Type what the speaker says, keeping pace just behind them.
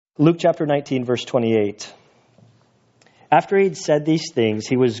Luke chapter 19, verse 28. After he had said these things,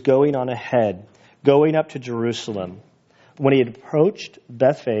 he was going on ahead, going up to Jerusalem. When he had approached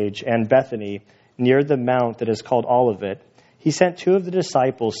Bethphage and Bethany, near the mount that is called Olivet, he sent two of the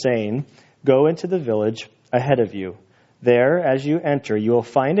disciples, saying, "Go into the village ahead of you. There, as you enter, you will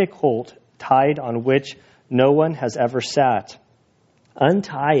find a colt tied on which no one has ever sat.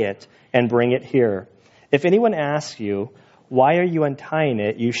 Untie it and bring it here. If anyone asks you, 'Why are you untying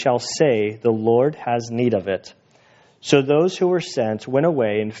it?' you shall say, 'The Lord has need of it.'" So those who were sent went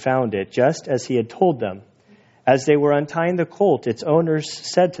away and found it just as he had told them. As they were untying the colt, its owners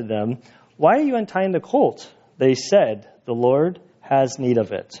said to them, "Why are you untying the colt?" They said, "The Lord has need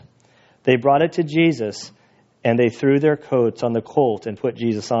of it." They brought it to Jesus, and they threw their coats on the colt and put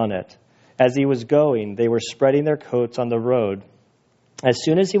Jesus on it. As he was going, they were spreading their coats on the road. As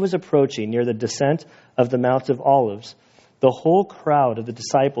soon as he was approaching near the descent of the Mount of Olives, the whole crowd of the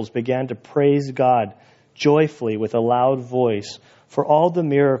disciples began to praise God joyfully with a loud voice for all the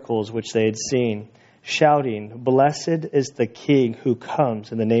miracles which they had seen, shouting, "Blessed is the King who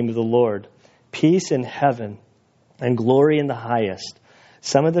comes in the name of the Lord. Peace in heaven and glory in the highest."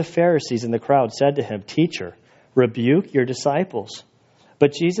 Some of the Pharisees in the crowd said to him, "Teacher, rebuke your disciples."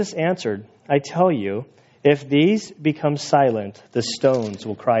 But Jesus answered, "I tell you, if these become silent, the stones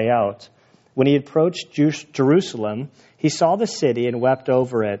will cry out." When he approached Jerusalem, he saw the city and wept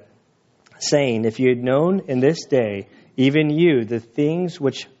over it, saying, "If you had known in this day, even you, the things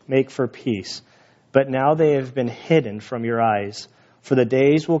which make for peace, but now they have been hidden from your eyes. For the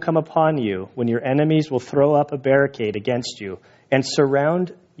days will come upon you when your enemies will throw up a barricade against you and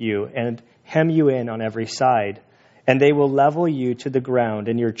surround you and hem you in on every side. And they will level you to the ground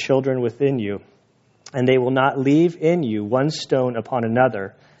and your children within you. And they will not leave in you one stone upon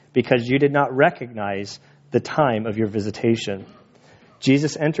another, because you did not recognize the time of your visitation."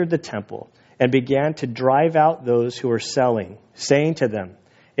 Jesus entered the temple and began to drive out those who were selling, saying to them,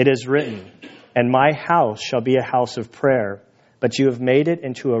 "It is written, 'And my house shall be a house of prayer,' but you have made it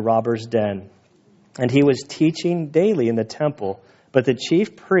into a robber's den." And he was teaching daily in the temple, but the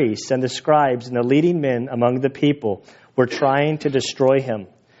chief priests and the scribes and the leading men among the people were trying to destroy him.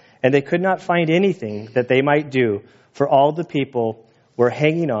 And they could not find anything that they might do, for all the people were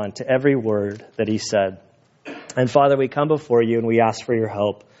hanging on to every word that he said. And Father, we come before you and we ask for your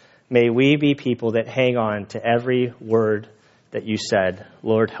help. May we be people that hang on to every word that you said.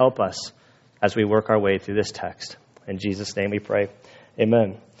 Lord, help us as we work our way through this text. In Jesus' name we pray.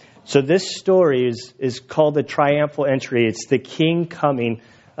 Amen. So this story is called the triumphal entry. It's the king coming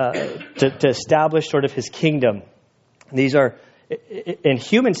to establish sort of his kingdom. These are, in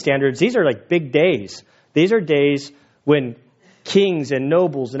human standards, these are like big days. These are days when kings and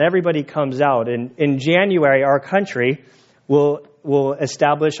nobles and everybody comes out. And in January, our country will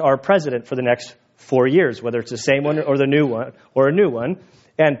establish our president for the next 4 years, whether it's the same one or the new one or a new one.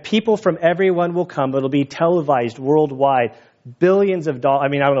 And people from everyone will come. It'll be televised worldwide. Billions of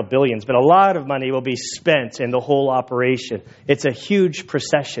dollars, I don't know billions, but a lot of money will be spent in the whole operation. It's a huge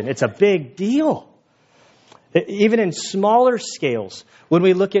procession. It's a big deal. Even in smaller scales, when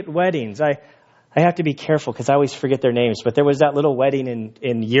we look at weddings, I have to be careful because I always forget their names, but there was that little wedding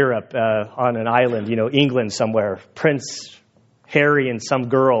in Europe on an island, England somewhere. Prince Harry and some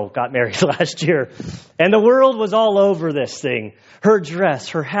girl got married last year. And the world was all over this thing. Her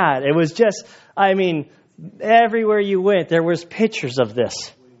dress, her hat. It was just, everywhere you went, there was pictures of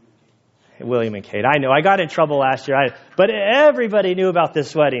this. William and Kate. I know, I got in trouble last year. But everybody knew about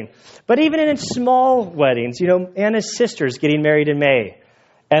this wedding. But even in small weddings, Anna's sister's getting married in May.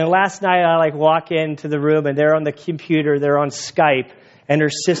 And last night I walk into the room and they're on the computer, they're on Skype, and her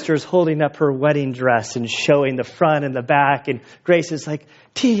sister's holding up her wedding dress and showing the front and the back. And Grace is like,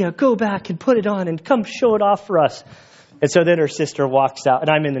 "Tia, go back and put it on and come show it off for us." And so then her sister walks out and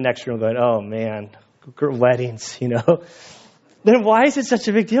I'm in the next room going, "Oh man, weddings, Then why is it such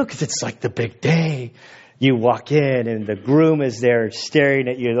a big deal? Because it's like the big day. You walk in and the groom is there staring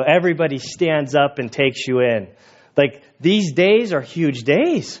at you. Everybody stands up and takes you in. These days are huge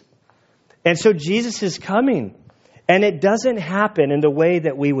days. And so Jesus is coming. And it doesn't happen in the way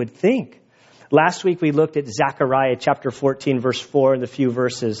that we would think. Last week we looked at Zechariah chapter 14, verse 4 in the few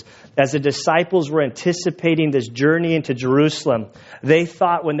verses. As the disciples were anticipating this journey into Jerusalem, they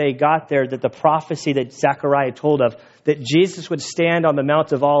thought when they got there that the prophecy that Zechariah told of, that Jesus would stand on the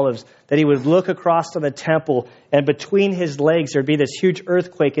Mount of Olives, that he would look across on the temple, and between his legs there'd be this huge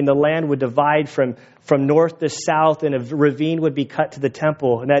earthquake and the land would divide from north to south and a ravine would be cut to the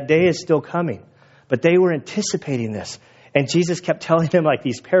temple. And that day is still coming. But they were anticipating this. And Jesus kept telling them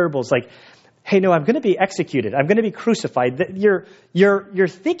these parables, hey, no, I'm going to be executed. I'm going to be crucified. You're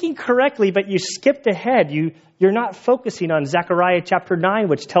thinking correctly, but you skipped ahead. You're not focusing on Zechariah chapter 9,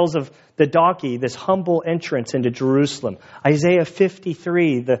 which tells of the donkey, this humble entrance into Jerusalem. Isaiah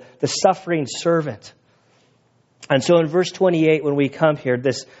 53, the suffering servant. And so in verse 28, when we come here,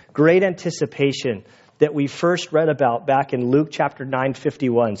 this great anticipation that we first read about back in Luke chapter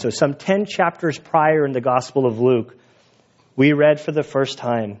 9:51. So some 10 chapters prior in the Gospel of Luke, we read for the first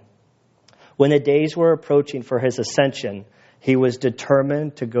time, when the days were approaching for his ascension, he was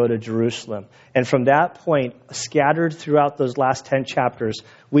determined to go to Jerusalem. And from that point, scattered throughout those last 10 chapters,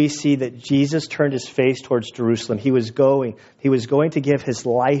 we see that Jesus turned his face towards Jerusalem. He was going to give his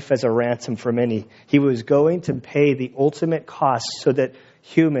life as a ransom for many. He was going to pay the ultimate cost so that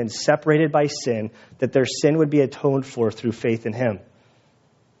humans separated by sin, that their sin would be atoned for through faith in him.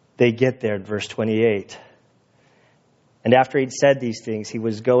 They get there in verse 28. And after he'd said these things, he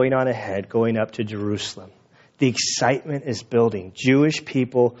was going on ahead, going up to Jerusalem. The excitement is building. Jewish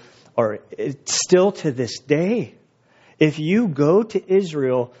people are still to this day. If you go to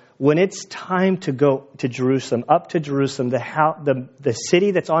Israel, when it's time to go to Jerusalem, up to Jerusalem, the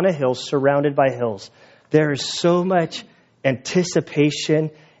city that's on a hill, surrounded by hills, there is so much anticipation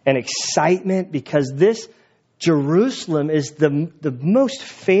and excitement because this Jerusalem is the most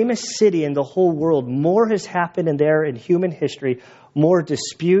famous city in the whole world. More has happened in there in human history, more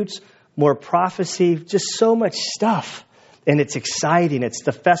disputes, more prophecy, just so much stuff. And it's exciting. It's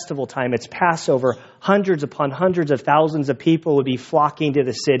the festival time. It's Passover. Hundreds upon hundreds of thousands of people would be flocking to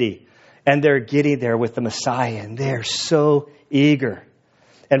the city. And they're getting there with the Messiah. And they're so eager.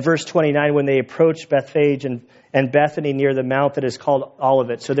 And verse 29, when they approached Bethphage and Bethany near the mount that is called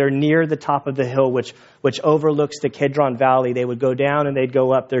Olivet. So they're near the top of the hill, which overlooks the Kidron Valley. They would go down and they'd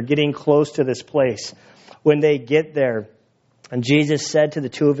go up. They're getting close to this place. When they get there, and Jesus said to the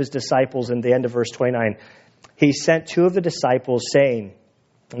two of his disciples in the end of verse 29, he sent two of the disciples saying,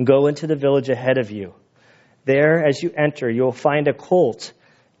 go into the village ahead of you. There, as you enter, you'll find a colt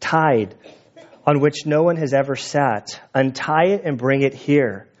tied on which no one has ever sat. Untie it and bring it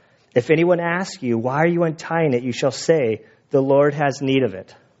here. If anyone asks you, why are you untying it? You shall say, the Lord has need of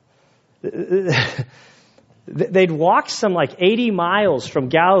it. They'd walk some 80 miles from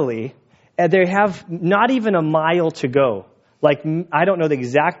Galilee, and they have not even a mile to go. I don't know the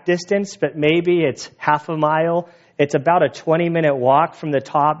exact distance, but maybe it's half a mile. It's about a 20-minute walk from the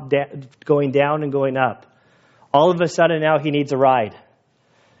top, going down and going up. All of a sudden now he needs a ride.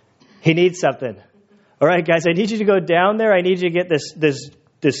 He needs something. All right, guys, I need you to go down there. I need you to get this.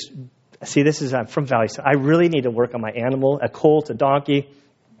 See, I'm from Valley. So I really need to work on my animal, a colt, a donkey.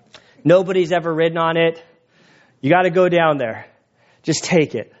 Nobody's ever ridden on it. You got to go down there. Just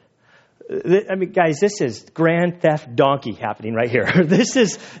take it. I mean, guys, this is grand theft donkey happening right here. This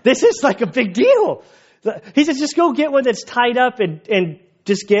is like a big deal. He says, just go get one that's tied up and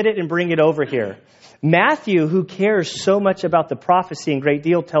just get it and bring it over here. Matthew, who cares so much about the prophecy in great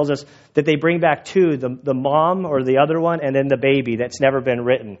deal, tells us that they bring back two, the mom or the other one, and then the baby that's never been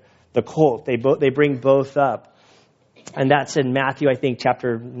written, the colt. They bring both up. And that's in Matthew, I think,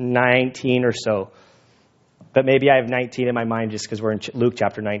 chapter 19 or so. But maybe I have 19 in my mind just because we're in Luke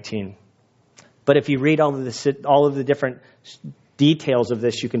chapter 19. But if you read all of the different details of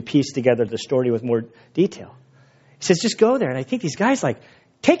this, you can piece together the story with more detail. He says, just go there. And I think these guys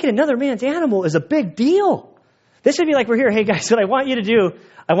taking another man's animal is a big deal. This would be like, we're here. Hey, guys, what I want you to do,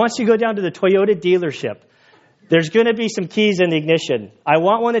 I want you to go down to the Toyota dealership. There's going to be some keys in the ignition. I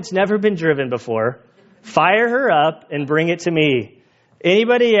want one that's never been driven before. Fire her up and bring it to me.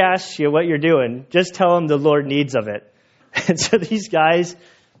 Anybody asks you what you're doing, just tell them the Lord needs of it. And so these guys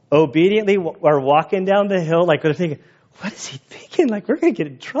obediently are walking down the hill, they're thinking, what is he thinking? We're going to get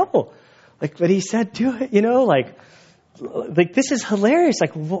in trouble. But he said, do it, this is hilarious.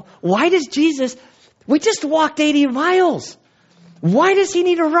 Why does Jesus, we just walked 80 miles. Why does he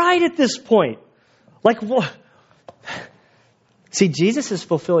need a ride at this point? What? See, Jesus is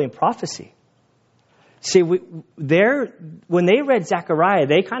fulfilling prophecy. See, when they read Zechariah,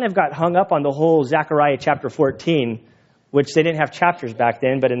 they kind of got hung up on the whole Zechariah chapter 14, which they didn't have chapters back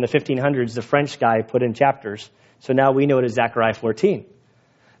then, but in the 1500s, the French guy put in chapters. So now we know it as Zechariah 14.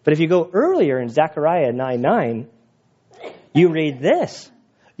 But if you go earlier in Zechariah 9:9, you read this.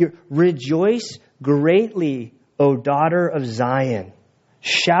 Rejoice greatly, O daughter of Zion.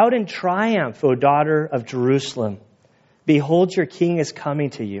 Shout in triumph, O daughter of Jerusalem. Behold, your king is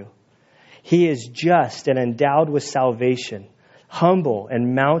coming to you. He is just and endowed with salvation, humble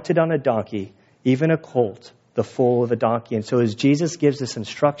and mounted on a donkey, even a colt, the foal of a donkey. And so as Jesus gives this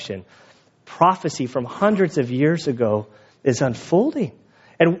instruction, prophecy from hundreds of years ago is unfolding.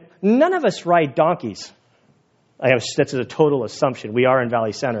 And none of us ride donkeys. That's a total assumption. We are in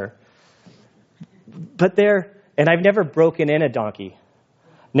Valley Center. But and I've never broken in a donkey.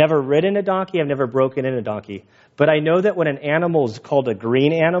 Never ridden a donkey. I've never broken in a donkey. But I know that when an animal is called a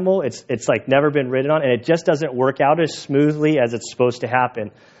green animal, it's like never been ridden on, and it just doesn't work out as smoothly as it's supposed to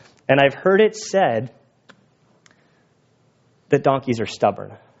happen. And I've heard it said that donkeys are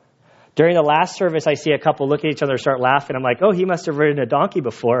stubborn. During the last service, I see a couple look at each other, start laughing. I'm like, oh, he must have ridden a donkey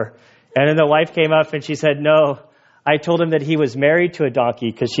before. And then the wife came up and she said, no, I told him that he was married to a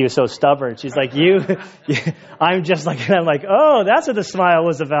donkey because she was so stubborn. She's like, I'm just like, and I'm like, oh, that's what the smile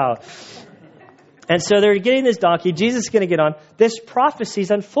was about. And so they're getting this donkey. Jesus is going to get on. This prophecy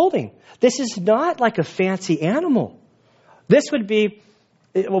is unfolding. This is not like a fancy animal. This would be,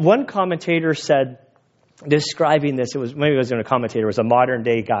 one commentator said, describing this, maybe it wasn't a commentator, it was a modern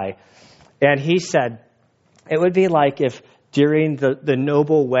day guy. And he said, it would be like if during the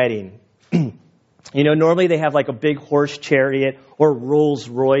noble wedding, normally they have like a big horse chariot or Rolls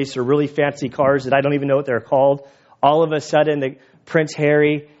Royce or really fancy cars that I don't even know what they're called. All of a sudden, Prince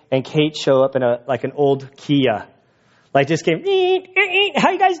Harry and Kate show up in an old Kia. Like just came,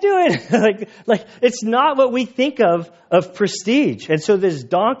 how you guys doing? like it's not what we think of prestige. And so this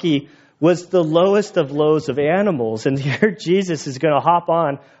donkey was the lowest of lows of animals. And here Jesus is going to hop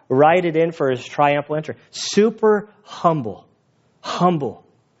on, ride it in for his triumphal entry. Super humble.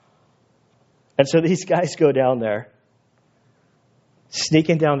 And so these guys go down there,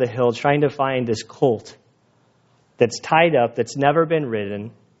 sneaking down the hill, trying to find this colt that's tied up, that's never been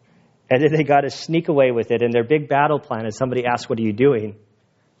ridden. And then they got to sneak away with it. And their big battle plan is somebody asks, what are you doing?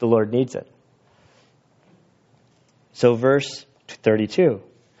 The Lord needs it. So verse 32.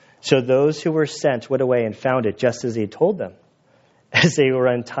 So those who were sent went away and found it just as he told them. As they were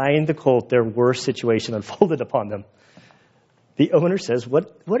untying the colt, their worst situation unfolded upon them. The owner says,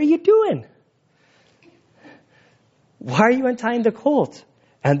 what are you doing? Why are you untying the colt?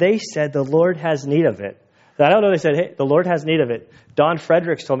 And they said, the Lord has need of it. I don't know. They said, hey, the Lord has need of it. Don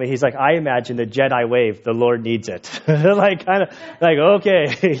Fredericks told me, he's like, I imagine the Jedi wave, the Lord needs it. Okay,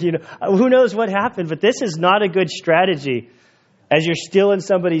 who knows what happened, but this is not a good strategy. As you're stealing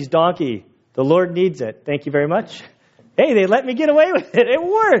somebody's donkey, the Lord needs it. Thank you very much. Hey, they let me get away with it. It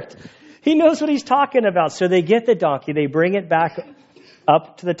worked. He knows what he's talking about. So they get the donkey. They bring it back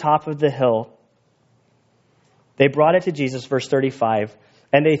up to the top of the hill. They brought it to Jesus, verse 35,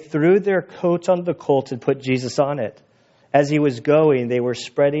 and they threw their coats on the colt and put Jesus on it. As he was going, they were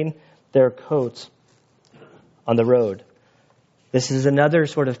spreading their coats on the road. This is another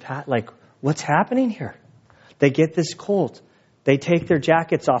sort of, what's happening here? They get this colt. They take their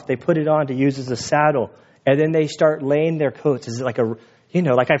jackets off. They put it on to use as a saddle. And then they start laying their coats. Is it like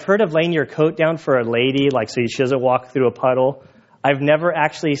I've heard of laying your coat down for a lady, so she doesn't walk through a puddle. I've never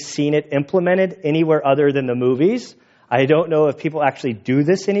actually seen it implemented anywhere other than the movies. I don't know if people actually do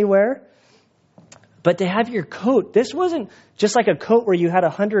this anywhere. But to have your coat, this wasn't just like a coat where you had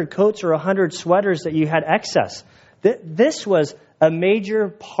 100 coats or 100 sweaters that you had excess. This was a major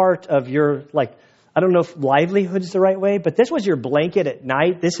part of your, I don't know if livelihood is the right way, but this was your blanket at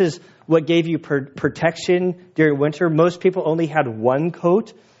night. This is what gave you protection during winter. Most people only had one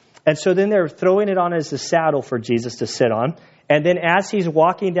coat. And so then they're throwing it on as a saddle for Jesus to sit on. And then as he's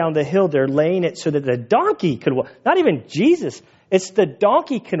walking down the hill, they're laying it so that the donkey could walk. Not even Jesus. It's the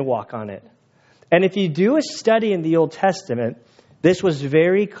donkey can walk on it. And if you do a study in the Old Testament, this was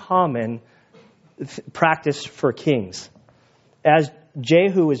very common practice for kings. As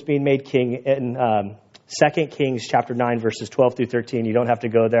Jehu was being made king in 2 Kings chapter 9, verses 12 through 13. You don't have to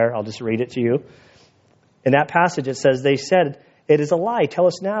go there. I'll just read it to you. In that passage, it says, they said, it is a lie. Tell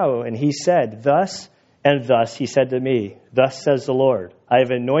us now. And he said, thus and thus he said to me, thus says the Lord, I have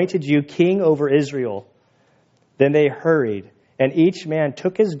anointed you king over Israel. Then they hurried, and each man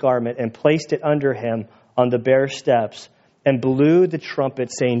took his garment and placed it under him on the bare steps and blew the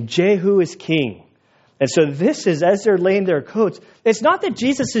trumpet, saying, Jehu is king. And so this is, as they're laying their coats, it's not that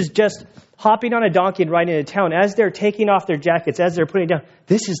Jesus is just hopping on a donkey and riding into town. As they're taking off their jackets, as they're putting it down,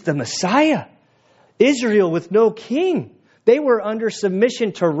 this is the Messiah. Israel with no king. They were under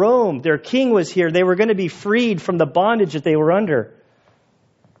submission to Rome. Their king was here. They were going to be freed from the bondage that they were under.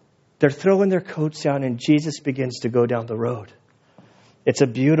 They're throwing their coats down, and Jesus begins to go down the road. It's a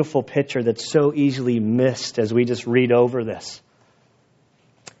beautiful picture that's so easily missed as we just read over this.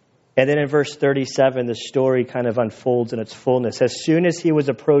 And then in verse 37, the story kind of unfolds in its fullness. As soon as he was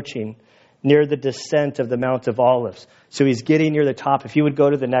approaching near the descent of the Mount of Olives. So he's getting near the top. If you would go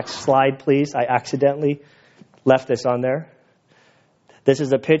to the next slide, please. I accidentally left this on there. This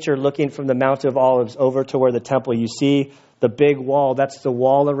is a picture looking from the Mount of Olives over to where the temple. You see The big wall, that's the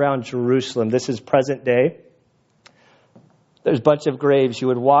wall around Jerusalem. This is present day. There's a bunch of graves. You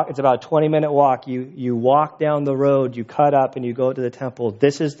would walk, it's about a 20-minute walk. You walk down the road, you cut up, and you go to the temple.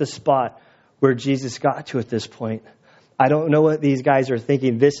 This is the spot where Jesus got to at this point. I don't know what these guys are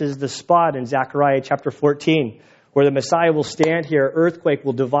thinking. This is the spot in Zechariah chapter 14 where the Messiah will stand here. Earthquake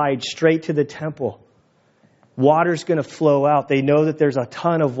will divide straight to the temple. Water's going to flow out. They know that there's a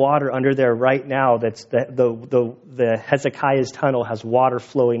ton of water under there right now. That's the Hezekiah's tunnel has water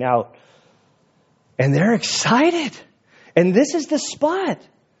flowing out. And they're excited. And this is the spot.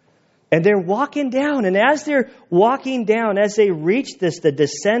 And they're walking down. And as they're walking down, as they reach this, the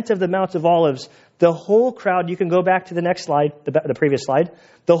descent of the Mount of Olives, the whole crowd, you can go back to the next slide, the previous slide.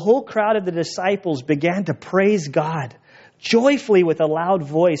 The whole crowd of the disciples began to praise God joyfully with a loud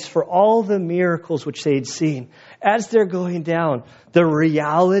voice for all the miracles which they had seen. As they're going down, the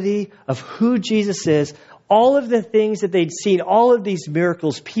reality of who Jesus is, all of the things that they'd seen, all of these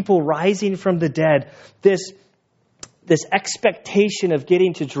miracles, people rising from the dead, this expectation of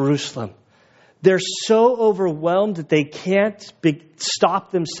getting to Jerusalem. They're so overwhelmed that they can't stop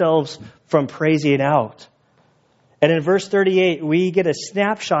themselves from praising out. And in verse 38, we get a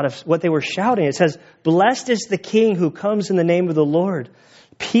snapshot of what they were shouting. It says, "Blessed is the King who comes in the name of the Lord.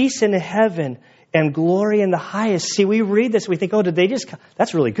 Peace in heaven and glory in the highest." See, we read this, we think, oh,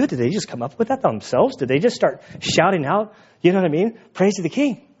 that's really good. Did they just come up with that themselves? Did they just start shouting out? You know what I mean? Praise to the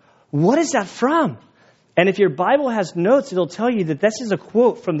King. What is that from? And if your Bible has notes, it'll tell you that this is a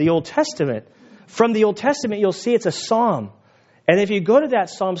quote from the Old Testament. From the Old Testament, you'll see it's a psalm. And if you go to that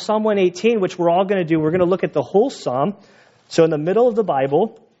psalm, Psalm 118, which we're all going to do, we're going to look at the whole psalm. So in the middle of the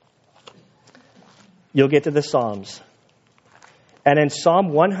Bible, you'll get to the Psalms. And in Psalm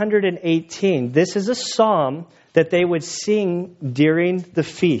 118, this is a psalm that they would sing during the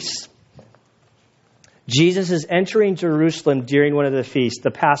feast. Jesus is entering Jerusalem during one of the feasts,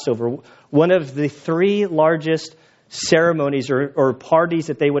 the Passover, one of the three largest ceremonies or parties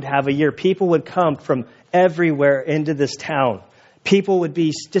that they would have a year. People would come from everywhere into this town. People would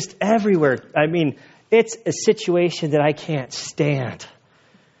be just everywhere. I mean, it's a situation that I can't stand.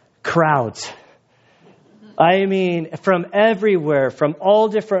 Crowds. I mean, from everywhere, from all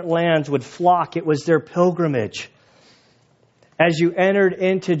different lands would flock. It was their pilgrimage. As you entered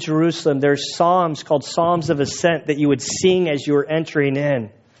into Jerusalem, there's psalms called Psalms of Ascent that you would sing as you were entering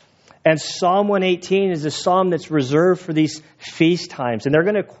in. And Psalm 118 is a psalm that's reserved for these feast times. And they're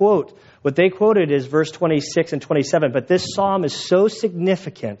going to quote, what they quoted is verse 26 and 27. But this psalm is so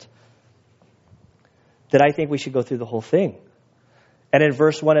significant that I think we should go through the whole thing. And in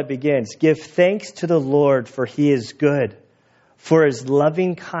verse 1 it begins, "Give thanks to the Lord, for he is good, for his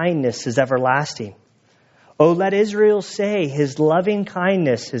loving kindness is everlasting. Oh, let Israel say, his loving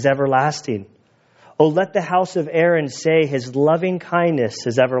kindness is everlasting. Oh, let the house of Aaron say, his loving kindness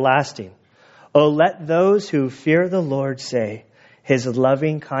is everlasting. Oh, let those who fear the Lord say, his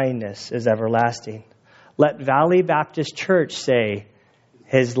loving kindness is everlasting. Let Valley Baptist Church say,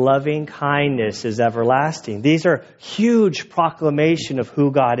 his loving kindness is everlasting." These are huge proclamation of who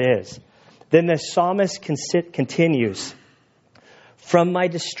God is. Then the psalmist continues, "From my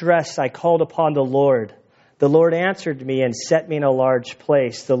distress I called upon the Lord. The Lord answered me and set me in a large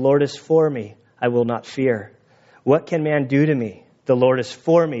place. The Lord is for me. I will not fear. What can man do to me? The Lord is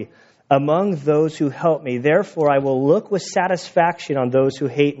for me. Among those who help me, therefore I will look with satisfaction on those who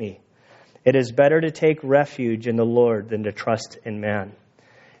hate me. It is better to take refuge in the Lord than to trust in man.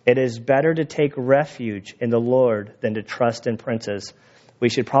 It is better to take refuge in the Lord than to trust in princes." We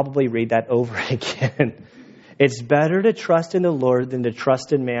should probably read that over again. It's better to trust in the Lord than to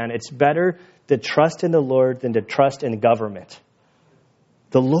trust in man. It's better to trust in the Lord than to trust in government.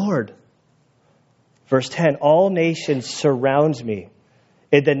 The Lord. Verse 10, "All nations surround me.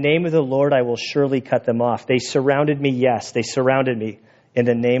 In the name of the Lord, I will surely cut them off." They surrounded me, yes, they surrounded me. In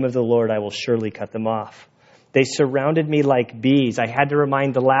the name of the Lord, I will surely cut them off. They surrounded me like bees. I had to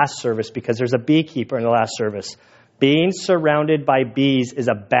remind the last service because there's a beekeeper in the last service. Being surrounded by bees is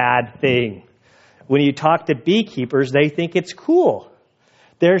a bad thing. When you talk to beekeepers, they think it's cool.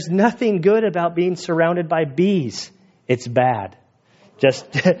 There's nothing good about being surrounded by bees. It's bad. Just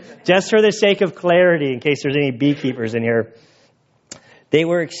for the sake of clarity, in case there's any beekeepers in here. They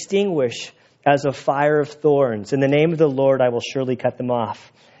were extinguished as a fire of thorns. In the name of the Lord, I will surely cut them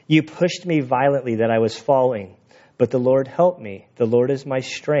off. You pushed me violently that I was falling, but the Lord helped me. The Lord is my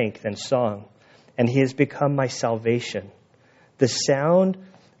strength and song, and he has become my salvation. The sound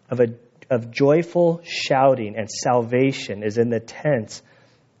of joyful shouting and salvation is in the tents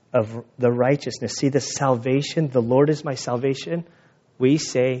of the righteousness. See, the salvation, the Lord is my salvation. We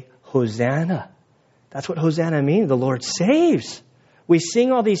say, Hosanna. That's what Hosanna means. The Lord saves. We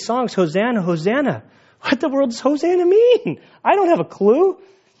sing all these songs, Hosanna, Hosanna. What the world does Hosanna mean? I don't have a clue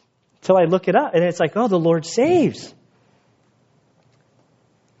until I look it up. And it's like, oh, the Lord saves.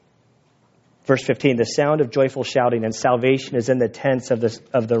 Verse 15, the sound of joyful shouting and salvation is in the tents of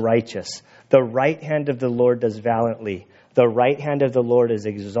the righteous. The right hand of the Lord does valiantly. The right hand of the Lord is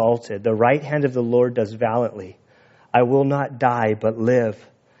exalted. The right hand of the Lord does valiantly. I will not die, but live,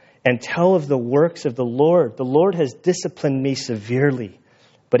 and tell of the works of the Lord. The Lord has disciplined me severely,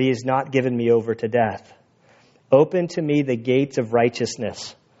 but he has not given me over to death. Open to me the gates of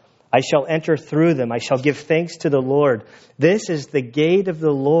righteousness. I shall enter through them. I shall give thanks to the Lord. This is the gate of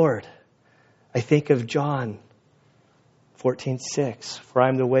the Lord. I think of John 14:6. For I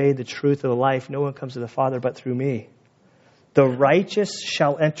am the way, the truth, and the life. No one comes to the Father but through me. The righteous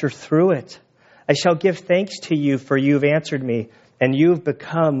shall enter through it. I shall give thanks to you, for you have answered me, and you have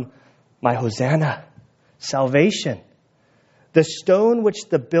become my Hosanna, salvation. The stone which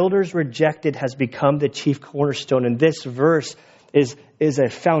the builders rejected has become the chief cornerstone. And this verse is a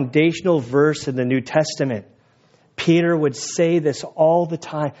foundational verse in the New Testament. Peter would say this all the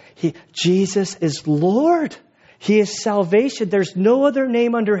time. Jesus is Lord. He is salvation. There's no other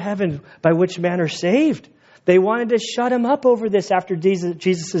name under heaven by which men are saved. They wanted to shut him up over this after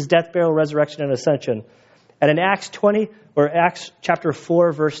Jesus' death, burial, resurrection, and ascension. And in Acts chapter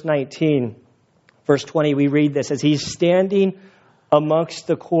 4, verse 19, verse 20, we read this as he's standing amongst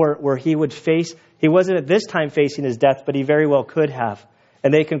the court where he wasn't at this time facing his death, but he very well could have.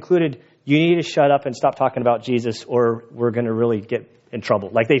 And they concluded, you need to shut up and stop talking about Jesus or we're going to really get in trouble.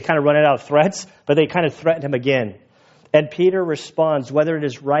 Like they kind of run out of threats, but they kind of threatened him again. And Peter responds, whether it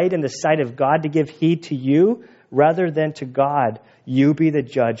is right in the sight of God to give heed to you rather than to God, you be the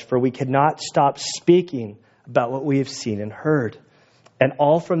judge, for we cannot stop speaking about what we have seen and heard. And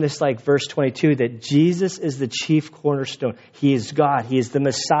all from this verse 22, that Jesus is the chief cornerstone. He is God. He is the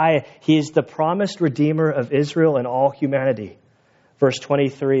Messiah. He is the promised Redeemer of Israel and all humanity. Verse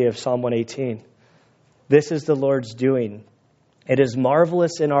 23 of Psalm 118. This is the Lord's doing. It is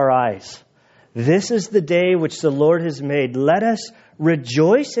marvelous in our eyes. This is the day which the Lord has made. Let us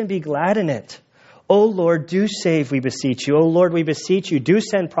rejoice and be glad in it. O Lord, do save, we beseech you. O Lord, we beseech you, do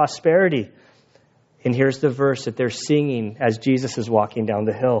send prosperity. And here's the verse that they're singing as Jesus is walking down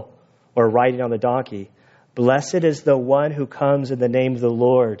the hill or riding on the donkey. Blessed is the one who comes in the name of the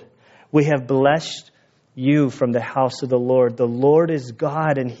Lord. We have blessed you from the house of the Lord. The Lord is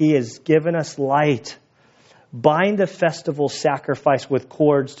God, and he has given us light. Bind the festival sacrifice with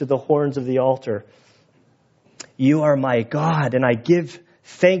cords to the horns of the altar. You are my God, and I give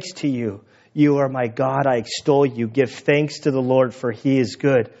thanks to you. You are my God, I extol you. Give thanks to the Lord, for he is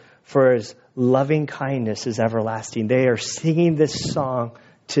good, for his loving kindness is everlasting. They are singing this song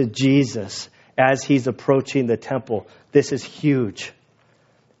to Jesus as he's approaching the temple. This is huge.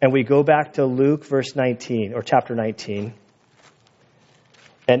 And we go back to Luke chapter 19.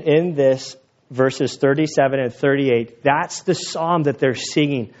 And in this, verses 37 and 38, that's the psalm that they're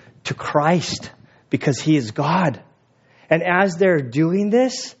singing to Christ because he is God. And as they're doing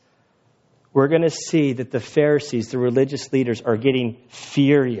this, we're going to see that the Pharisees, the religious leaders, are getting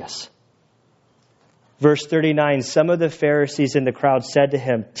furious. Verse 39, some of the Pharisees in the crowd said to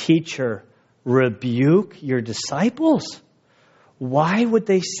him, Teacher, rebuke your disciples. Why would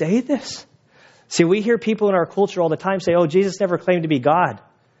they say this? See, we hear people in our culture all the time say, oh, Jesus never claimed to be God.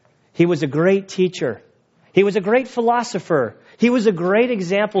 He was a great teacher. He was a great philosopher. He was a great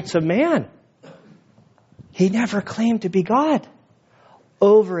example to man. He never claimed to be God.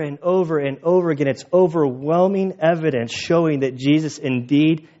 Over and over and over again, it's overwhelming evidence showing that Jesus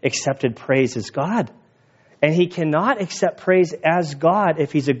indeed accepted praise as God. And he cannot accept praise as God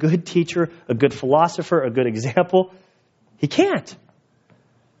if he's a good teacher, a good philosopher, a good example. He can't.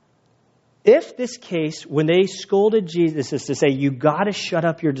 If this case, when they scolded Jesus, is to say, you got to shut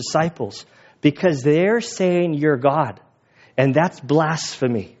up your disciples because they're saying you're God. And that's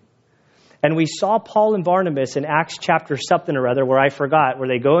blasphemy. And we saw Paul and Barnabas in Acts chapter something or other, where I forgot, where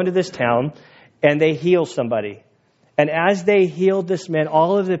they go into this town and they heal somebody. And as they healed this man,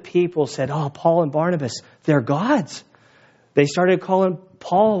 all of the people said, oh, Paul and Barnabas, they're gods. They started calling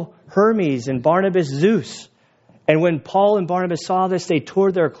Paul Hermes and Barnabas Zeus. And when Paul and Barnabas saw this, they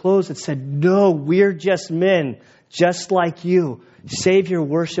tore their clothes and said, no, we're just men, just like you. Save your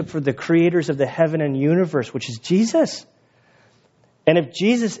worship for the creators of the heaven and universe, which is Jesus. And if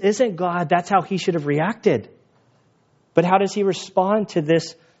Jesus isn't God, that's how he should have reacted. But how does he respond to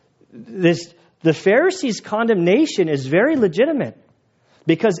this? The Pharisees' condemnation is very legitimate.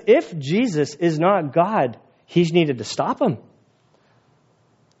 Because if Jesus is not God, he's needed to stop him.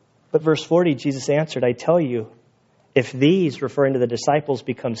 But verse 40, Jesus answered, I tell you, if these, referring to the disciples,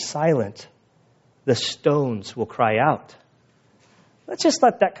 become silent, the stones will cry out. Let's just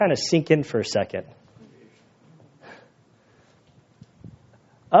let that kind of sink in for a second.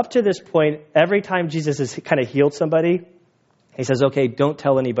 Up to this point, every time Jesus has kind of healed somebody, he says, okay, don't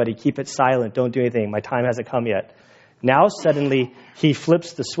tell anybody, keep it silent, don't do anything, my time hasn't come yet. Now suddenly he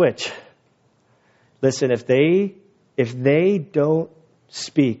flips the switch. Listen, if they don't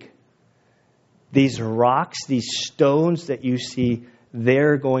speak, these rocks, these stones that you see,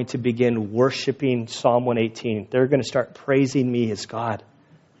 they're going to begin worshiping Psalm 118. They're going to start praising me as God.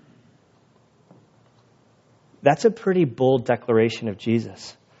 That's a pretty bold declaration of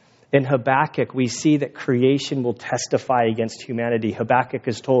Jesus. In Habakkuk, we see that creation will testify against humanity. Habakkuk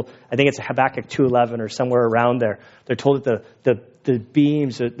is told, I think it's Habakkuk 2:11 or somewhere around there. They're told that the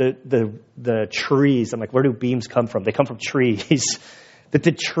beams, the trees, I'm like, where do beams come from? They come from trees. That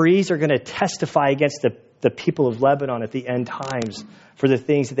the trees are going to testify against the people of Lebanon at the end times for the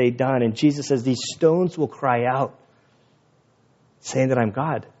things that they've done. And Jesus says, these stones will cry out, saying that I'm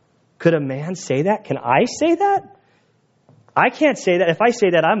God. Could a man say that? Can I say that? I can't say that. If I say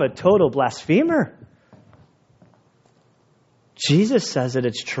that, I'm a total blasphemer. Jesus says that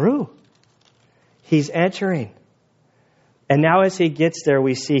it's true. He's entering. And now as he gets there,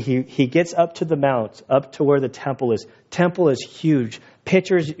 we see he gets up to the mount, up to where the temple is. Temple is huge.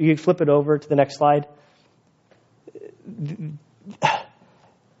 Pictures, you flip it over to the next slide.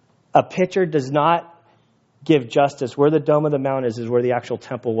 A picture does not give justice. Where the Dome of the Mount is where the actual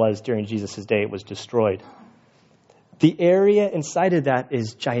temple was during Jesus' day. It was destroyed. The area inside of that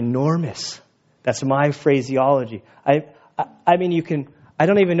is ginormous. That's my phraseology. I mean, I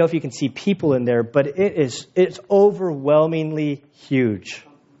don't even know if you can see people in there, but it's overwhelmingly huge.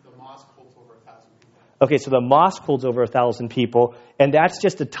 The mosque holds over 1,000 people. Okay, so the mosque holds over 1,000 people, and that's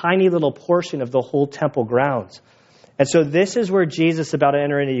just a tiny little portion of the whole temple grounds. And so this is where Jesus is about to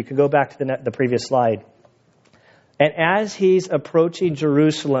enter into. You can go back to the previous slide. And as he's approaching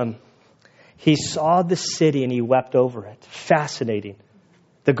Jerusalem, he saw the city and he wept over it. Fascinating.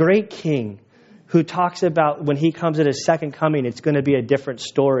 The great king who talks about when he comes at his second coming, it's going to be a different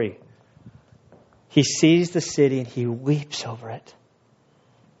story. He sees the city and he weeps over it.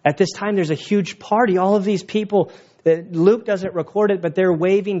 At this time, there's a huge party. All of these people, Luke doesn't record it, but they're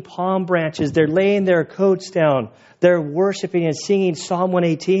waving palm branches. They're laying their coats down. They're worshiping and singing Psalm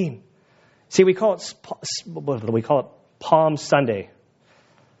 118. See, we call it Palm Sunday.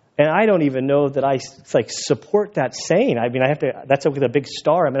 And I don't even know that I support that saying. I mean, that's with a big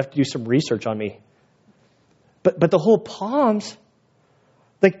star. I'm going to have to do some research on me. But the whole palms,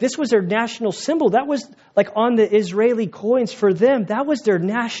 this was their national symbol. That was on the Israeli coins for them. That was their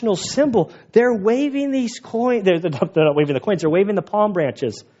national symbol. They're waving these coins. They're not waving the coins. They're waving the palm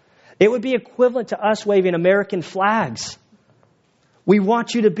branches. It would be equivalent to us waving American flags. We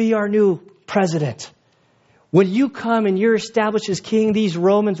want you to be our new president. When you come and you're established as king, these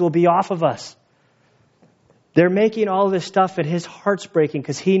Romans will be off of us. They're making all this stuff, and his heart's breaking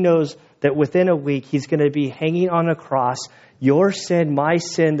because he knows that within a week he's going to be hanging on a cross. Your sin, my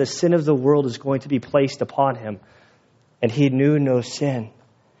sin, the sin of the world is going to be placed upon him. And he knew no sin.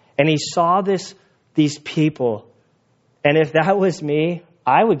 And he saw these people. And if that was me,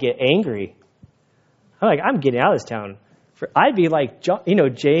 I would get angry. I'm getting out of this town. I'd be like,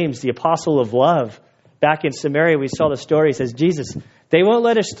 James, the apostle of love. Back in Samaria, we saw the story. He says, Jesus, they won't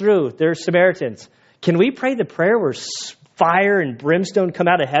let us through. They're Samaritans. Can we pray the prayer where fire and brimstone come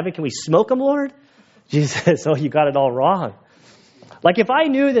out of heaven? Can we smoke them, Lord? Jesus says, oh, you got it all wrong. If I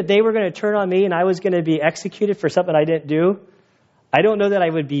knew that they were going to turn on me and I was going to be executed for something I didn't do, I don't know that I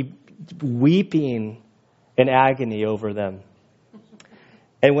would be weeping in agony over them.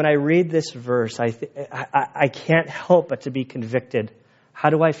 And when I read this verse, I can't help but to be convicted.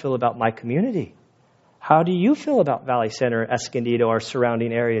 How do I feel about my community? How do you feel about Valley Center, Escondido, our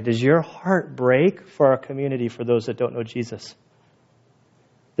surrounding area? Does your heart break for our community, for those that don't know Jesus?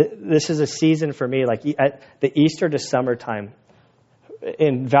 This is a season for me, at the Easter to summertime,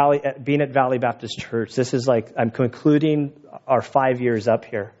 being at Valley Baptist Church. This is I'm concluding our 5 years up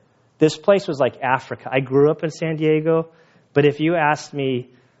here. This place was like Africa. I grew up in San Diego, but if you asked me,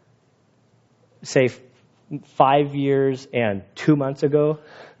 say, 5 years and 2 months ago,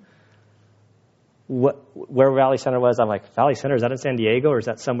 where Valley Center was, I'm like, Valley Center, is that in San Diego or is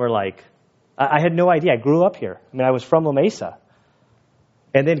that somewhere I had no idea. I grew up here. I was from La Mesa.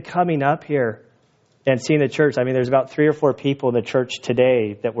 And then coming up here and seeing the church, there's about 3 or 4 people in the church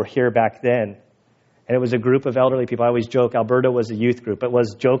today that were here back then. And it was a group of elderly people. I always joke, Alberto was a youth group. It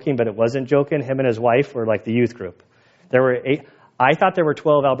was joking, but it wasn't joking. Him and his wife were the youth group. There were 8. I thought there were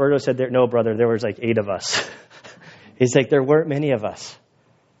 12. Alberto said, no, brother, there was like 8 of us. He's like, there weren't many of us.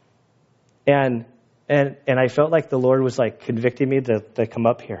 And I felt like the Lord was like convicting me to come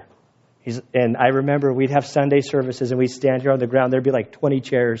up here. And I remember we'd have Sunday services and we'd stand here on the ground. There'd be like 20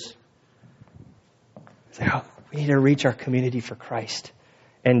 chairs. It's like, oh, we need to reach our community for Christ.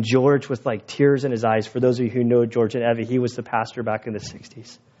 And George with like tears in his eyes. For those of you who know George and Evie, he was the pastor back in the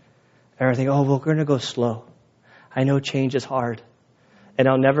 60s. And I think, oh, well, we're going to go slow. I know change is hard. And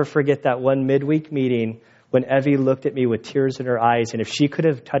I'll never forget that one midweek meeting when Evie looked at me with tears in her eyes. And if she could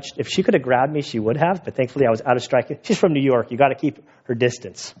have grabbed me, she would have. But thankfully, I was out of striking. She's from New York. You got to keep her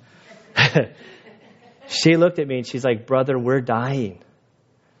distance. She looked at me and she's like, brother, we're dying.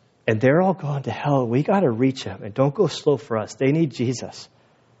 And they're all going to hell. We got to reach them. And don't go slow for us. They need Jesus.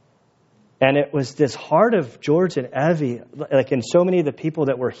 And it was this heart of George and Evie, like in so many of the people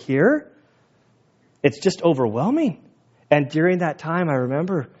that were here, it's just overwhelming. And during that time, I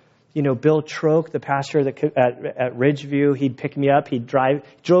remember, Bill Troke, the pastor at Ridgeview, he'd pick me up.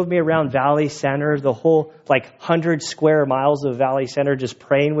 Drove me around Valley Center, the whole 100 square miles of Valley Center, just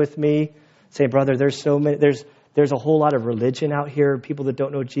praying with me, saying, brother, there's a whole lot of religion out here, people that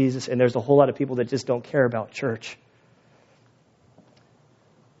don't know Jesus, and there's a whole lot of people that just don't care about church.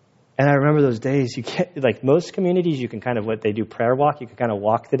 And I remember those days, you can't, like most communities, you can kind of, what they do, prayer walk, you can kind of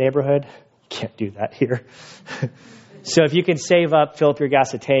walk the neighborhood. You can't do that here. So if you can save up, fill up your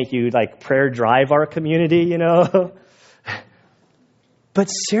gas tank, you prayer drive our community, But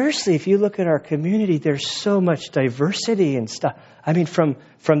seriously, if you look at our community, there's so much diversity and stuff. I mean, from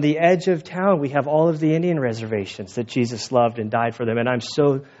the edge of town, we have all of the Indian reservations that Jesus loved and died for them. And I'm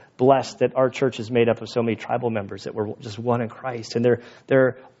so blessed that our church is made up of so many tribal members that were just one in Christ. And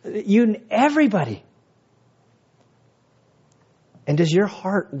they're everybody. And does your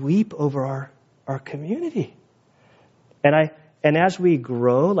heart weep over our community? And as we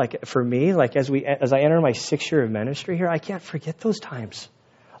grow, for me, as I enter my 6th year of ministry here, I can't forget those times.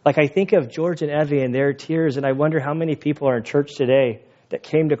 I think of George and Evie and their tears, and I wonder how many people are in church today that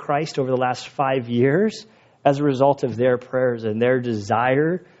came to Christ over the last 5 years as a result of their prayers and their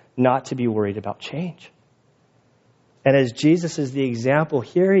desire not to be worried about change. And as Jesus is the example,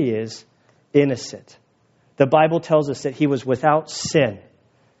 here he is, innocent. The Bible tells us that he was without sin,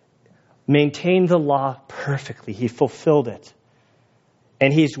 maintained the law perfectly. He fulfilled it.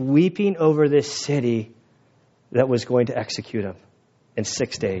 And he's weeping over this city that was going to execute him in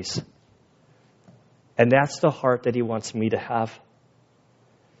 6 days. And that's the heart that he wants me to have.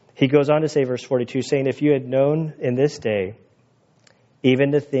 He goes on to say, verse 42, saying, if you had known in this day,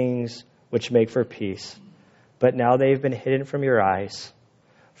 even the things which make for peace, but now they've been hidden from your eyes.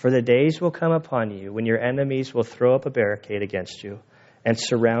 For the days will come upon you when your enemies will throw up a barricade against you and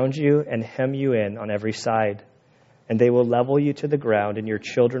surround you and hem you in on every side. And they will level you to the ground and your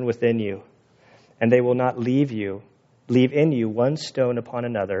children within you. And they will not leave in you one stone upon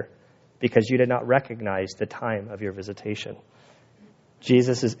another, because you did not recognize the time of your visitation.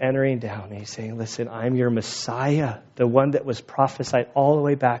 Jesus is entering down and he's saying, listen, I'm your Messiah, the one that was prophesied all the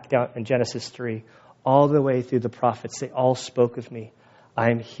way back down in Genesis 3, all the way through the prophets. They all spoke of me.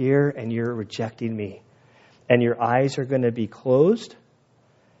 I'm here and you're rejecting me. And your eyes are going to be closed.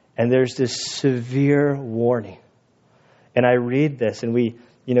 And there's this severe warning. And I read this and we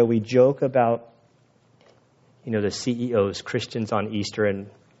joke about, the CEOs, Christians on Easter and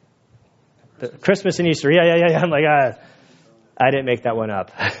Christmas and Easter. Yeah. I'm like, I didn't make that one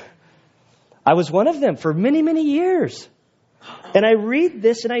up. I was one of them for many, many years. And I read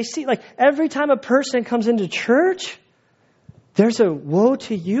this and I see every time a person comes into church, there's a woe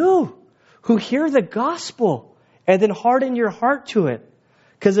to you who hear the gospel and then harden your heart to it.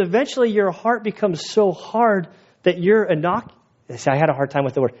 Because eventually your heart becomes so hard that you're I had a hard time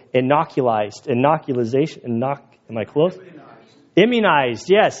with the word inoculized. Inoculation. Am I close? Immunized.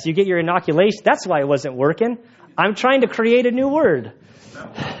 Yes, you get your inoculation. That's why it wasn't working. I'm trying to create a new word.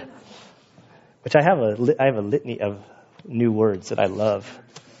 Which I have a litany of new words that I love.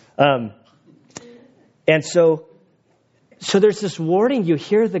 And so there's this warning. You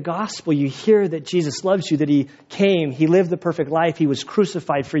hear the gospel. You hear that Jesus loves you, that he came. He lived the perfect life. He was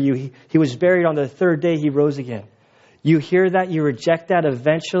crucified for you. He was buried on the 3rd day. He rose again. You hear that. You reject that.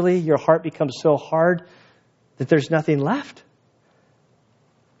 Eventually, your heart becomes so hard that there's nothing left.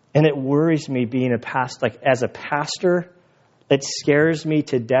 And it worries me being as a pastor, it scares me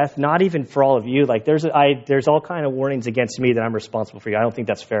to death. Not even for all of you. There's all kind of warnings against me that I'm responsible for you. I don't think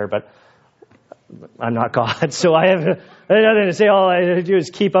that's fair, but I'm not God. So I have nothing to say. All I do is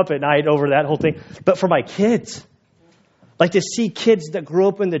keep up at night over that whole thing. But for my kids, to see kids that grew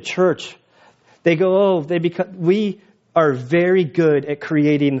up in the church, they go, we are very good at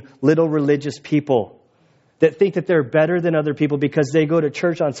creating little religious people that think that they're better than other people because they go to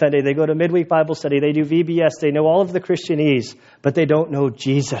church on Sunday, they go to midweek Bible study, they do VBS, they know all of the Christianese, but they don't know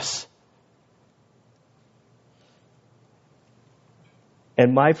Jesus.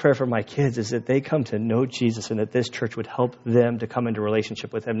 And my prayer for my kids is that they come to know Jesus and that this church would help them to come into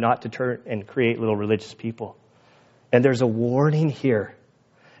relationship with him, not to turn and create little religious people. And there's a warning here.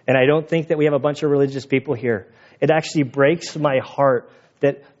 And I don't think that we have a bunch of religious people here. It actually breaks my heart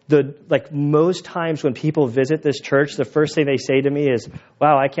that most times when people visit this church, the first thing they say to me is,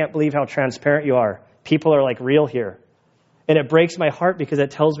 wow, I can't believe how transparent you are. People are like real here. And it breaks my heart because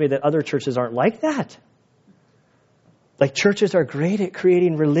it tells me that other churches aren't like that. Like churches are great at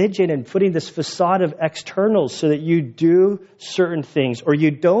creating religion and putting this facade of externals so that you do certain things or you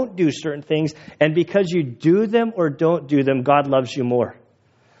don't do certain things. And because you do them or don't do them, God loves you more.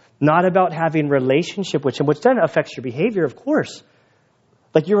 Not about having relationship with him, which then affects your behavior, of course.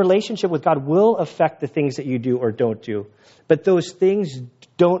 Like your relationship with God will affect the things that you do or don't do. But those things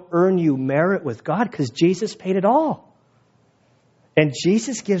don't earn you merit with God because Jesus paid it all. And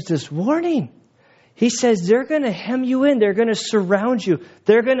Jesus gives this warning. He says they're going to hem you in. They're going to surround you.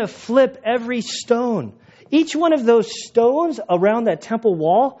 They're going to flip every stone. Each one of those stones around that temple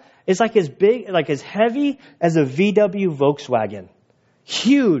wall is like as big, like as heavy as a VW Volkswagen.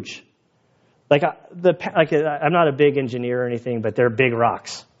 Huge. I'm not a big engineer or anything, but they're big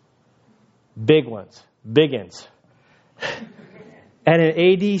rocks. Big ones. Biggins. And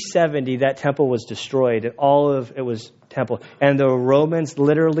in AD 70, that temple was destroyed. And all of it was temple. And the Romans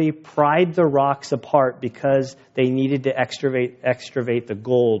literally pried the rocks apart because they needed to excavate the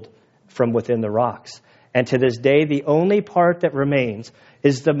gold from within the rocks. And to this day, the only part that remains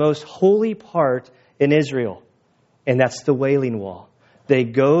is the most holy part in Israel. And that's the Wailing Wall. They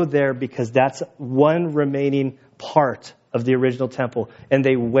go there because that's one remaining part of the original temple. And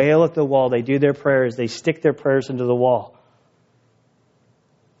they wail at the wall. They do their prayers. They stick their prayers into the wall.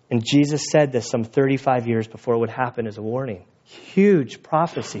 And Jesus said this some 35 years before it would happen as a warning. Huge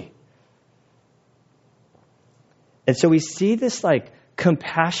prophecy. And so we see this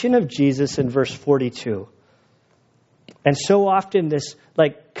compassion of Jesus in verse 42. And so often this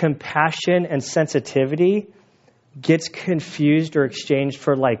compassion and sensitivity gets confused or exchanged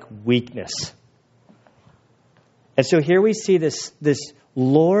for weakness. And so here we see this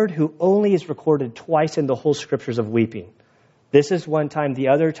Lord who only is recorded twice in the whole scriptures of weeping. This is one time. The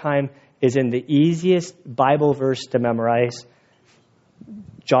other time is in the easiest Bible verse to memorize.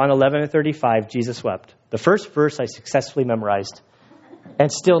 John 11:35, Jesus wept. The first verse I successfully memorized and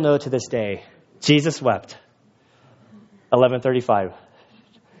still know to this day. Jesus wept. 11:35.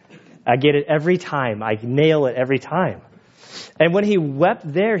 I get it every time. I nail it every time. And when he wept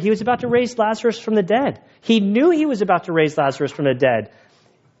there, he was about to raise Lazarus from the dead. He knew he was about to raise Lazarus from the dead.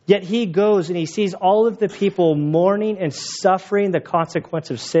 Yet he goes and he sees all of the people mourning and suffering the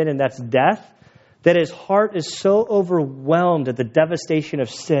consequence of sin, and that's death, that his heart is so overwhelmed at the devastation of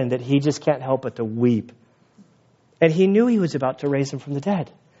sin that he just can't help but to weep. And he knew he was about to raise him from the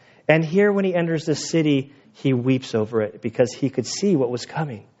dead. And here when he enters the city, he weeps over it because he could see what was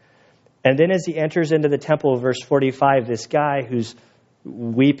coming. And then as he enters into the temple, verse 45, this guy who's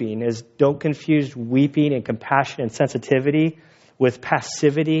weeping don't confuse weeping and compassion and sensitivity with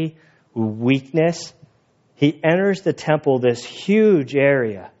passivity, weakness. He enters the temple, this huge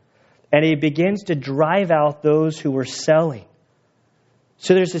area, and he begins to drive out those who were selling.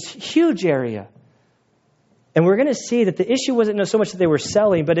 So there's this huge area. And we're going to see that the issue wasn't so much that they were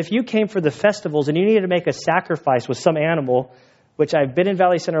selling, but if you came for the festivals and you needed to make a sacrifice with some animal, which I've been in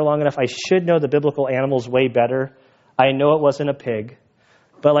Valley Center long enough, I should know the biblical animals way better. I know it wasn't a pig,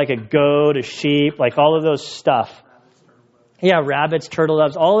 but a goat, a sheep, all of those stuff. Yeah, rabbits, turtle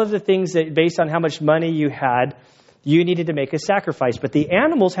doves, all of the things that based on how much money you had, you needed to make a sacrifice. But the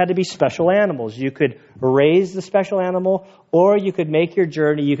animals had to be special animals. You could raise the special animal, or you could make your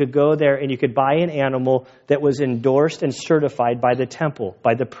journey. You could go there and you could buy an animal that was endorsed and certified by the temple,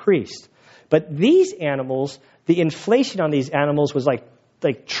 by the priest. But these animals, the inflation on these animals was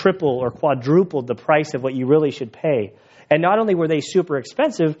like triple or quadrupled the price of what you really should pay. And not only were they super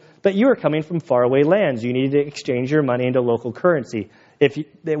expensive, but you were coming from faraway lands. You needed to exchange your money into local currency.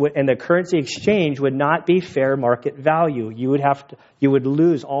 And the currency exchange would not be fair market value. You would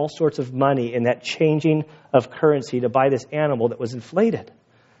lose all sorts of money in that changing of currency to buy this animal that was inflated.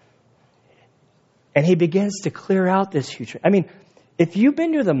 And he begins to clear out this huge. If you've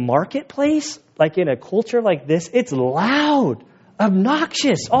been to the marketplace, in a culture like this, it's loud,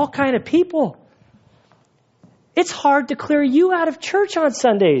 obnoxious, all kind of people. It's hard to clear you out of church on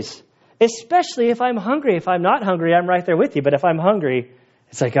Sundays Especially if I'm hungry. If I'm not hungry, I'm right there with you. But if I'm hungry,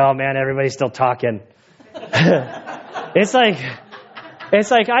 it's like, oh man, everybody's still talking. It's like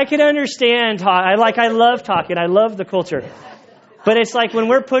I can understand. I love talking. I love the culture. But it's like when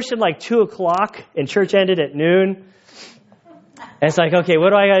we're pushing like 2 o'clock and church ended at noon. It's like, okay,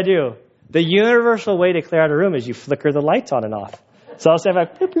 what do I got to do? The universal way to clear out a room is you flicker the lights on and off. So I'll say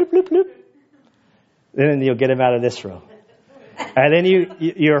like, bloop, bloop, bloop, bloop. Then you'll get them out of this room. And then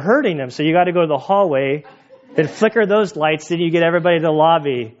you're hurting them. So you got to go to the hallway and flicker those lights. Then you get everybody to the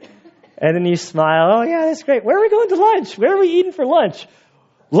lobby. And then you smile. Oh, yeah, that's great. Where are we going to lunch? Where are we eating for lunch?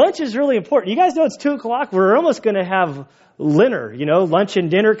 Lunch is really important. You guys know it's 2 o'clock. We're almost going to have dinner, lunch and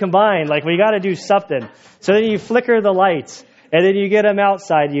dinner combined. Like we got to do something. So then you flicker the lights. And then you get them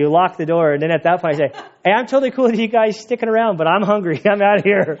outside, you lock the door, and then at that point I say, hey, I'm totally cool with you guys sticking around, but I'm hungry, I'm out of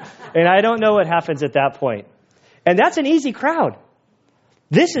here. And I don't know what happens at that point. And that's an easy crowd.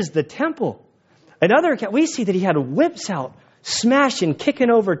 This is the temple. We see that he had whips out, smashing,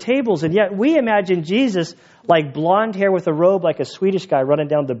 kicking over tables, and yet we imagine Jesus like blonde hair with a robe like a Swedish guy running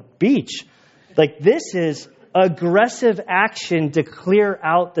down the beach. Like this is aggressive action to clear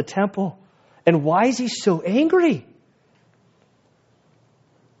out the temple. And why is he so angry?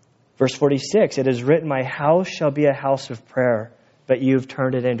 Verse 46, it is written, my house shall be a house of prayer, but you've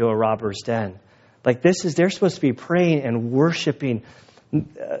turned it into a robber's den. Like they're supposed to be praying and worshiping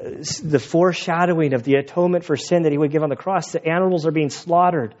the foreshadowing of the atonement for sin that he would give on the cross. The animals are being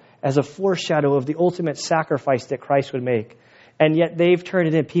slaughtered as a foreshadow of the ultimate sacrifice that Christ would make. And yet they've turned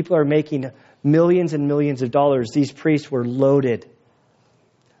it in. People are making millions and millions of dollars. These priests were loaded,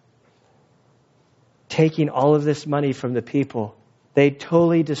 taking all of this money from the people. They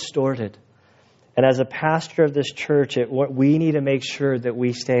totally distorted. And as a pastor of this church, we need to make sure that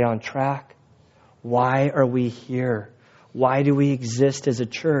we stay on track. Why are we here? Why do we exist as a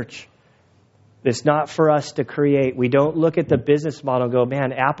church? It's not for us to create. We don't look at the business model and go,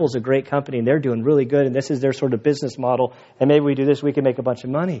 man, Apple's a great company and they're doing really good and this is their sort of business model. And maybe we do this, we can make a bunch of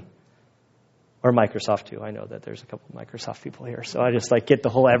money. Or Microsoft too. I know that there's a couple of Microsoft people here. So I just get the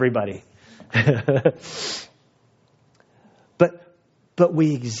whole everybody. But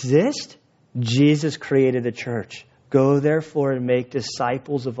we exist. Jesus created the church. Go therefore and make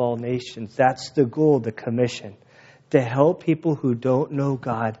disciples of all nations. That's the goal, the commission. To help people who don't know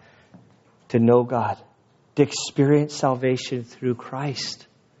God to know God. To experience salvation through Christ.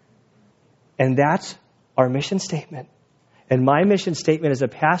 And that's our mission statement. And my mission statement as a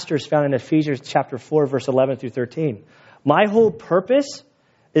pastor is found in Ephesians chapter 4, verse 11 through 13. My whole purpose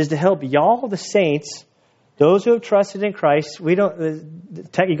is to help y'all, the saints, those who have trusted in Christ. You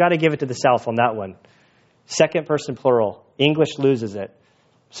got to give it to the South on that one. Second person plural. English loses it.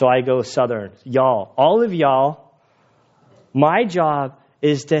 So I go Southern. Y'all. All of y'all. My job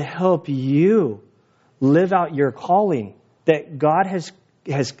is to help you live out your calling. That God has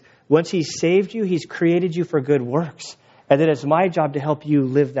once He saved you, He's created you for good works. And then it's my job to help you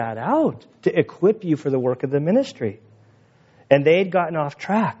live that out. To equip you for the work of the ministry. And they had gotten off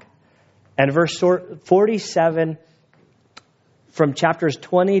track. And verse 47, from chapters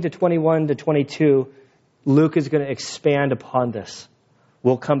 20 to 21 to 22, Luke is going to expand upon this.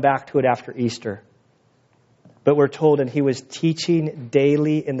 We'll come back to it after Easter. But we're told, and he was teaching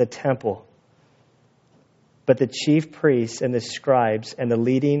daily in the temple. But the chief priests and the scribes and the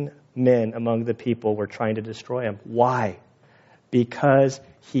leading men among the people were trying to destroy him. Why? Because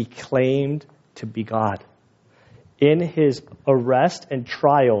he claimed to be God. In his arrest and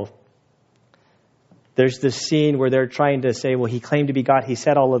trial, there's this scene where they're trying to say, well, he claimed to be God. He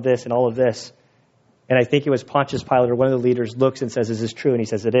said all of this and all of this. And I think it was Pontius Pilate or one of the leaders looks and says, is this true? And he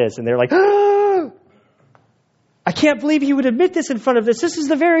says it is. And they're like, ah! I can't believe he would admit this in front of this. This is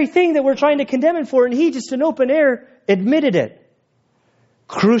the very thing that we're trying to condemn him for. And he just in open air admitted it.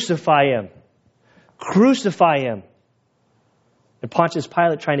 Crucify him. Crucify him. And Pontius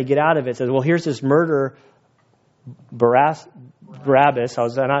Pilate, trying to get out of it, says, well, here's this murderer, Barabbas.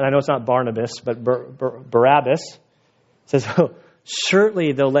 I know it's not Barnabas, but Barabbas. Says, oh,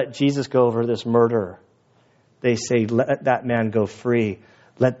 certainly they'll let Jesus go over this murderer. They say, let that man go free.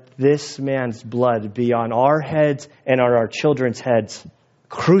 Let this man's blood be on our heads and on our children's heads.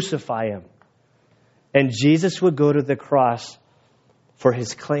 Crucify him. And Jesus would go to the cross for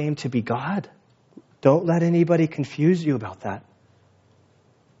his claim to be God. Don't let anybody confuse you about that.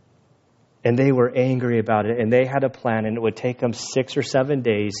 And they were angry about it, and they had a plan, and it would take them 6 or 7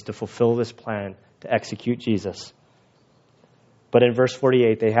 days to fulfill this plan to execute Jesus. But in verse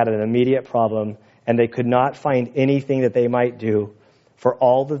 48, they had an immediate problem, and they could not find anything that they might do, for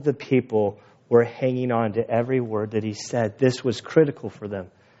all of the people were hanging on to every word that he said. This was critical for them.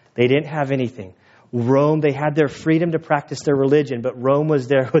 They didn't have anything. Rome, they had their freedom to practice their religion, but Rome was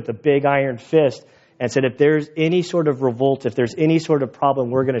there with a big iron fist and said, if there's any sort of revolt, if there's any sort of problem,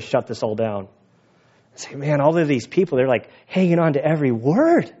 we're going to shut this all down. I say, man, all of these people, they're like hanging on to every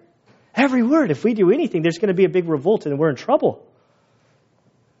word. Every word. If we do anything, there's going to be a big revolt and we're in trouble.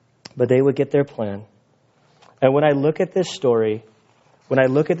 But they would get their plan. And when I look at this story, when I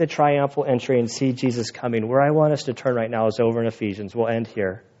look at the triumphal entry and see Jesus coming, where I want us to turn right now is over in Ephesians. We'll end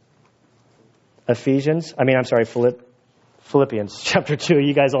here. Philippians chapter 2.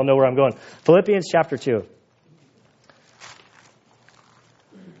 You guys all know where I'm going. Philippians chapter 2.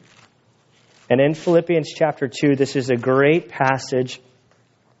 And in Philippians chapter 2, this is a great passage.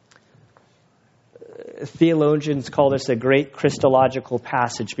 Theologians call this a great Christological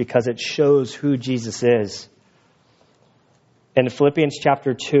passage because it shows who Jesus is. In Philippians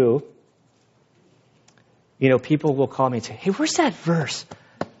chapter 2, people will call me and say, hey, where's that verse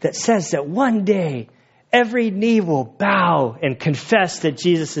that says that one day every knee will bow and confess that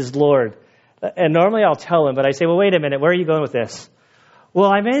Jesus is Lord? And normally I'll tell them, but I say, well, wait a minute, where are you going with this?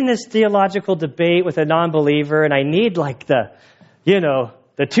 Well, I'm in this theological debate with a non-believer, and I need the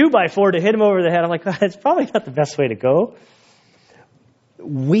 2x4 to hit him over the head. I'm like, that's probably not the best way to go.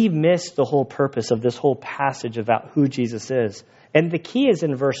 We miss the whole purpose of this whole passage about who Jesus is. And the key is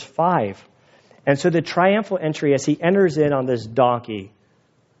in verse 5. And so the triumphal entry, as he enters in on this donkey,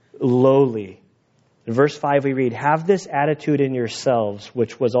 lowly. In verse 5 we read, have this attitude in yourselves,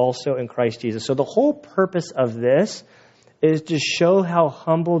 which was also in Christ Jesus. So the whole purpose of this is to show how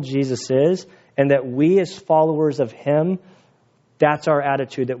humble Jesus is, and that we as followers of him, that's our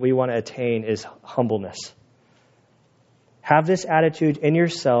attitude that we want to attain, is humbleness. Have this attitude in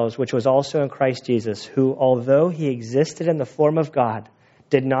yourselves, which was also in Christ Jesus, who, although he existed in the form of God,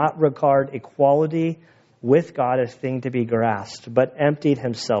 did not regard equality with God as a thing to be grasped, but emptied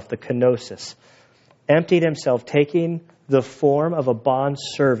himself, the kenosis, emptied himself, taking the form of a bond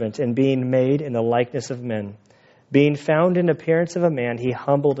servant and being made in the likeness of men. Being found in appearance of a man, he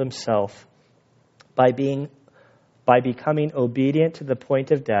humbled himself by becoming obedient to the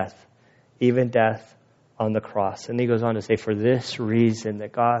point of death, even death on the cross. And he goes on to say, for this reason,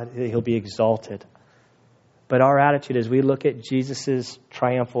 that he'll be exalted. But our attitude as we look at Jesus'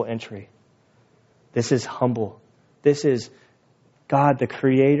 triumphal entry, this is humble. This is God, the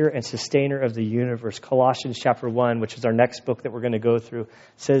creator and sustainer of the universe. Colossians chapter 1, which is our next book that we're going to go through,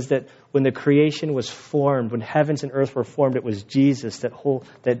 says that when the creation was formed, when heavens and earth were formed, it was Jesus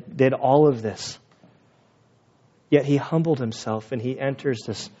that did all of this. Yet he humbled himself and he enters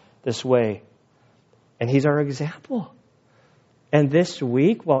this way. And he's our example. And this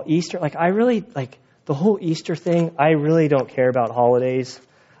week, while Easter, the whole Easter thing, I really don't care about holidays.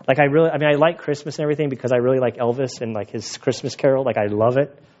 I like Christmas and everything because I really like Elvis and his Christmas Carol. I love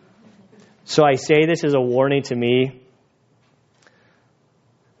it. So I say this as a warning to me.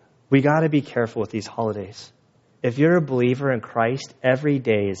 We got to be careful with these holidays. If you're a believer in Christ, every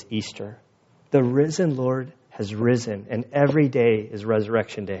day is Easter. The risen Lord has risen, and every day is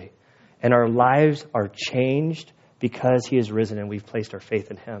Resurrection Day. And our lives are changed because he has risen and we've placed our faith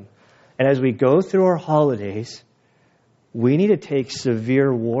in him. And as we go through our holidays, we need to take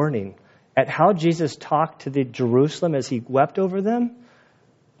severe warning at how Jesus talked to the Jerusalem as he wept over them.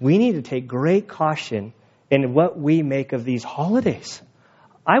 We need to take great caution in what we make of these holidays.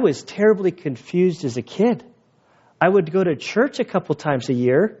 I was terribly confused as a kid. I would go to church a couple times a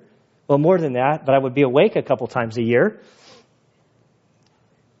year. Well, more than that, but I would be awake a couple times a year.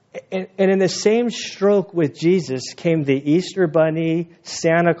 And in the same stroke with Jesus came the Easter Bunny,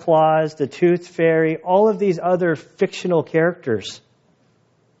 Santa Claus, the Tooth Fairy, all of these other fictional characters.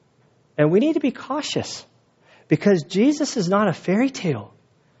 And we need to be cautious because Jesus is not a fairy tale.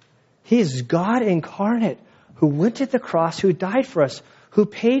 He is God incarnate who went to the cross, who died for us, who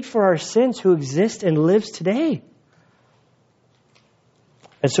paid for our sins, who exists and lives today.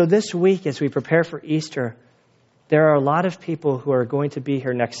 And so this week, as we prepare for Easter, there are a lot of people who are going to be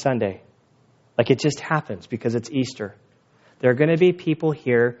here next Sunday. It just happens because it's Easter. There are going to be people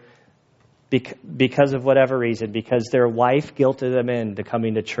here because of whatever reason, because their wife guilted them into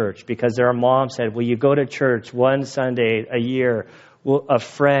coming to church, because their mom said, will you go to church one Sunday a year? Well, a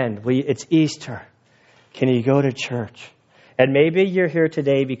friend, it's Easter. Can you go to church? And maybe you're here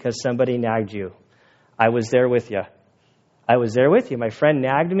today because somebody nagged you. I was there with you. My friend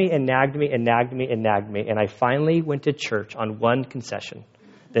nagged me and nagged me and nagged me and nagged me. And I finally went to church on one concession.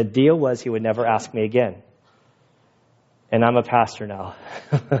 The deal was he would never ask me again. And I'm a pastor now.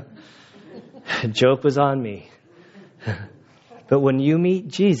 Joke was on me. But when you meet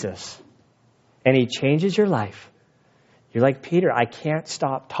Jesus and he changes your life You're like Peter, I can't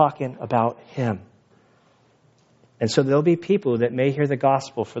stop talking about him. And so there'll be people that may hear the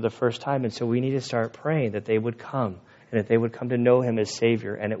gospel for the first time, and so we need to start praying that they would come and that they would come to know him as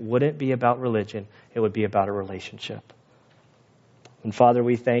Savior. And it wouldn't be about religion, it would be about a relationship. And Father,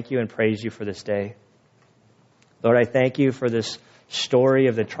 we thank you and praise you for this day. Lord, I thank you for this story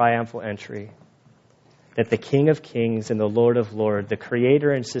of the triumphal entry, that the King of Kings and the Lord of Lords, the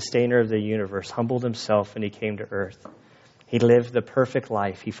creator and sustainer of the universe, humbled himself and he came to earth. He lived the perfect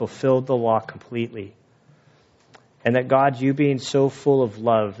life. He fulfilled the law completely. And that God, you being so full of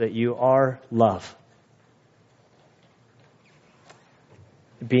love, that you are love,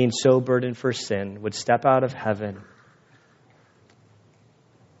 being so burdened for sin, would step out of heaven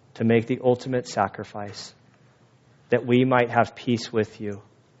to make the ultimate sacrifice, that we might have peace with you.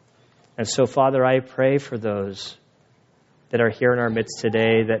 And so, Father, I pray for those that are here in our midst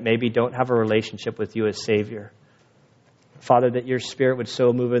today that maybe don't have a relationship with you as Savior. Father, that your Spirit would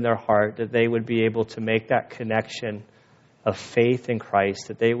so move in their heart that they would be able to make that connection of faith in Christ,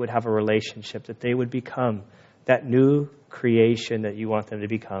 that they would have a relationship, that they would become that new creation that you want them to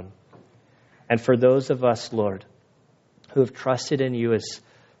become. And for those of us, Lord, who have trusted in you as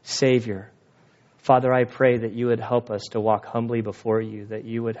Savior, Father, I pray that you would help us to walk humbly before you, that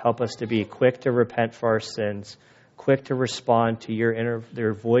you would help us to be quick to repent for our sins, quick to respond to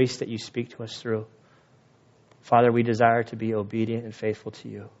your voice that you speak to us through. Father, we desire to be obedient and faithful to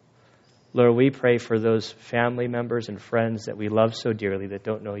you. Lord, we pray for those family members and friends that we love so dearly that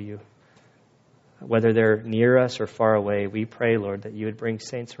don't know you. Whether they're near us or far away, we pray, Lord, that you would bring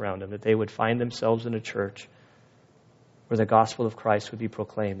saints around them, that they would find themselves in a church where the gospel of Christ would be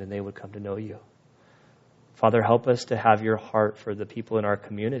proclaimed and they would come to know you. Father, help us to have your heart for the people in our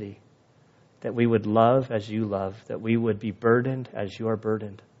community, that we would love as you love, that we would be burdened as you are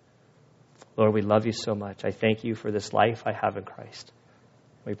burdened. Lord, we love you so much. I thank you for this life I have in Christ.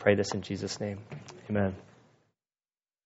 We pray this in Jesus' name. Amen.